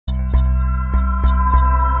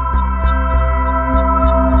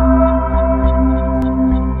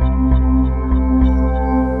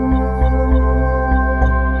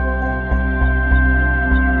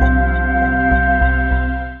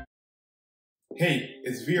Hey,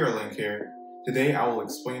 it's VRLink here. Today I will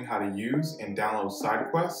explain how to use and download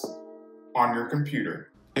Sidequest on your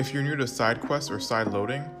computer. If you're new to Sidequest or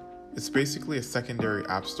Sideloading, it's basically a secondary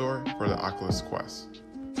app store for the Oculus Quest.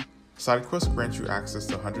 Sidequest grants you access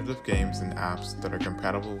to hundreds of games and apps that are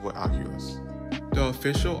compatible with Oculus. The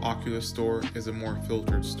official Oculus store is a more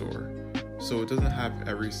filtered store, so it doesn't have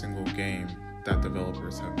every single game that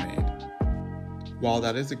developers have made. While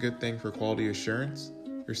that is a good thing for quality assurance,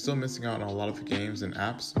 you're still missing out on a lot of games and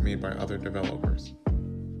apps made by other developers.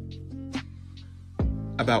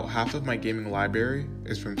 About half of my gaming library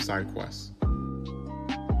is from Sidequest.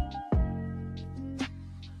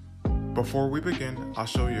 Before we begin, I'll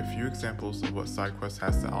show you a few examples of what Sidequest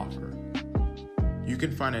has to offer. You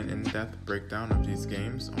can find an in-depth breakdown of these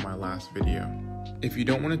games on my last video. If you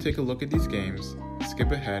don't want to take a look at these games,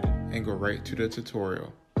 skip ahead and go right to the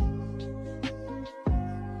tutorial.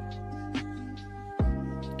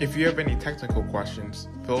 If you have any technical questions,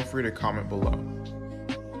 feel free to comment below.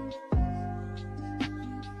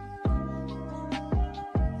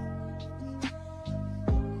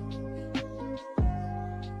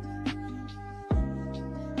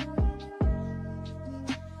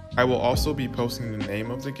 I will also be posting the name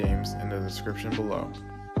of the games in the description below.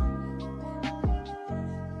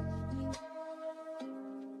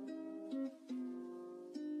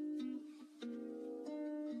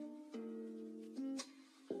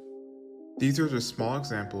 These are just small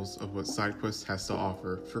examples of what Sidequest has to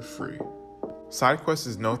offer for free. Sidequest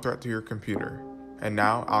is no threat to your computer, and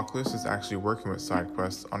now Oculus is actually working with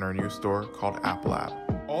Sidequest on our new store called App Lab.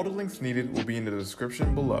 All the links needed will be in the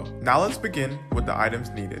description below. Now let's begin with the items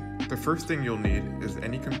needed. The first thing you'll need is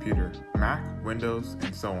any computer, Mac, Windows,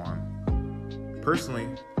 and so on. Personally,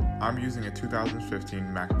 I'm using a 2015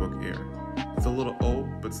 MacBook Air. It's a little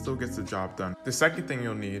old, but still gets the job done. The second thing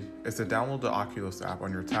you'll need is to download the Oculus app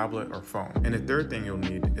on your tablet or phone. And the third thing you'll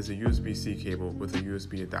need is a USB-C cable with a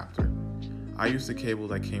USB adapter. I used the cable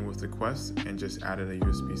that came with the Quest and just added a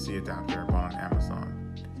USB-C adapter I bought on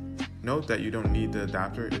Amazon. Note that you don't need the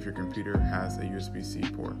adapter if your computer has a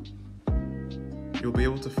USB-C port. You'll be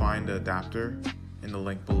able to find the adapter in the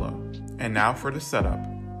link below. And now for the setup.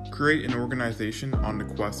 Create an organization on the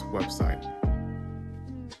Quest website.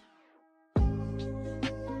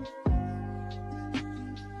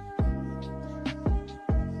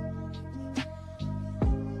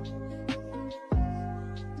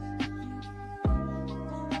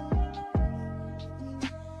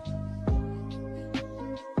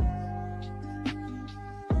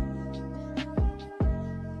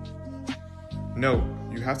 Note,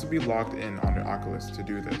 you have to be logged in on the Oculus to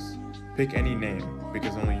do this. Pick any name,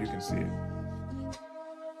 because only you can see it.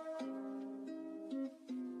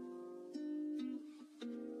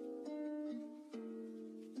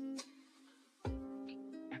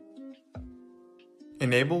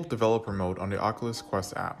 Enable developer mode on the Oculus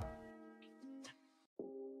Quest app.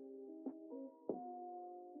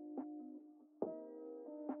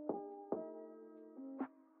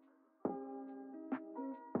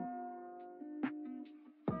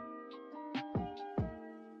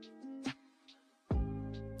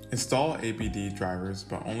 Install ABD drivers,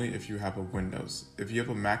 but only if you have a Windows. If you have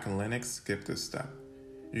a Mac and Linux, skip this step.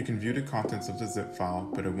 You can view the contents of the zip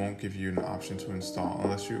file, but it won't give you an option to install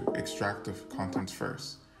unless you extract the contents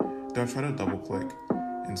first. Don't try to double-click.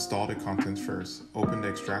 Install the contents first. Open the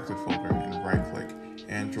extracted folder and right-click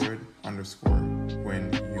Android_Win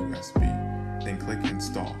USB. Then click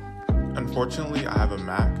Install. Unfortunately, I have a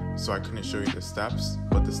Mac, so I couldn't show you the steps,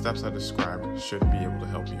 but the steps I described should be able to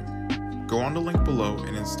help you. Go on the link below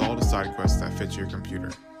and install the Sidequest that fits your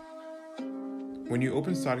computer. When you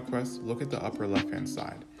open Sidequest, look at the upper left-hand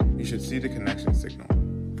side. You should see the connection signal.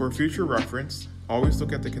 For future reference, always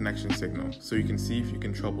look at the connection signal so you can see if you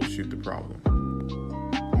can troubleshoot the problem.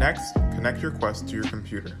 Next, connect your Quest to your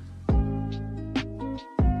computer.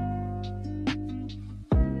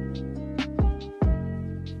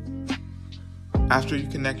 After you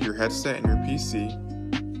connect your headset and your PC,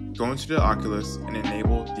 go into the Oculus and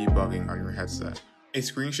enable debugging on your headset. A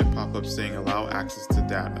screen should pop up saying allow access to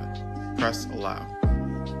data. Press allow.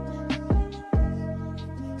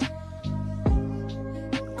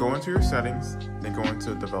 Go into your settings, then go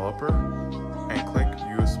into developer and click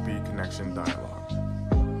USB connection dialog.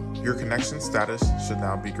 Your connection status should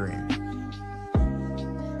now be green.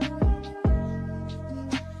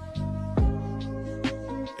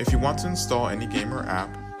 If you want to install any game or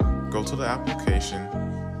app, go to the application,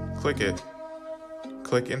 click it,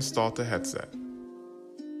 click Install to Headset.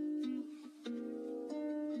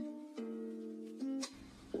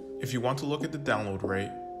 If you want to look at the download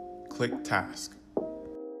rate, click Task.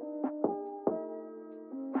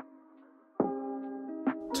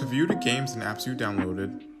 To view the games and apps you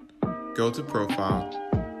downloaded, go to Profile,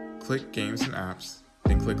 click Games and Apps,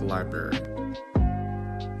 then click Library.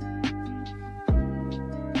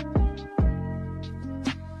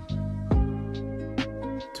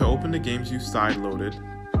 To open the games you sideloaded,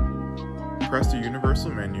 press the Universal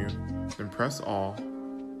menu, then press All,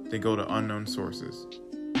 then go to Unknown Sources.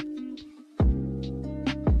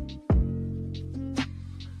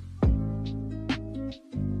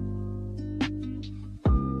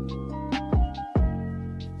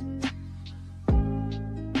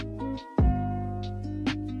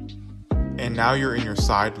 And now you're in your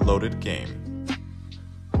side-loaded game.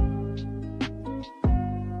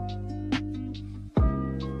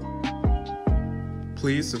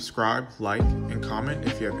 Please subscribe, like, and comment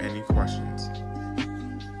if you have any questions.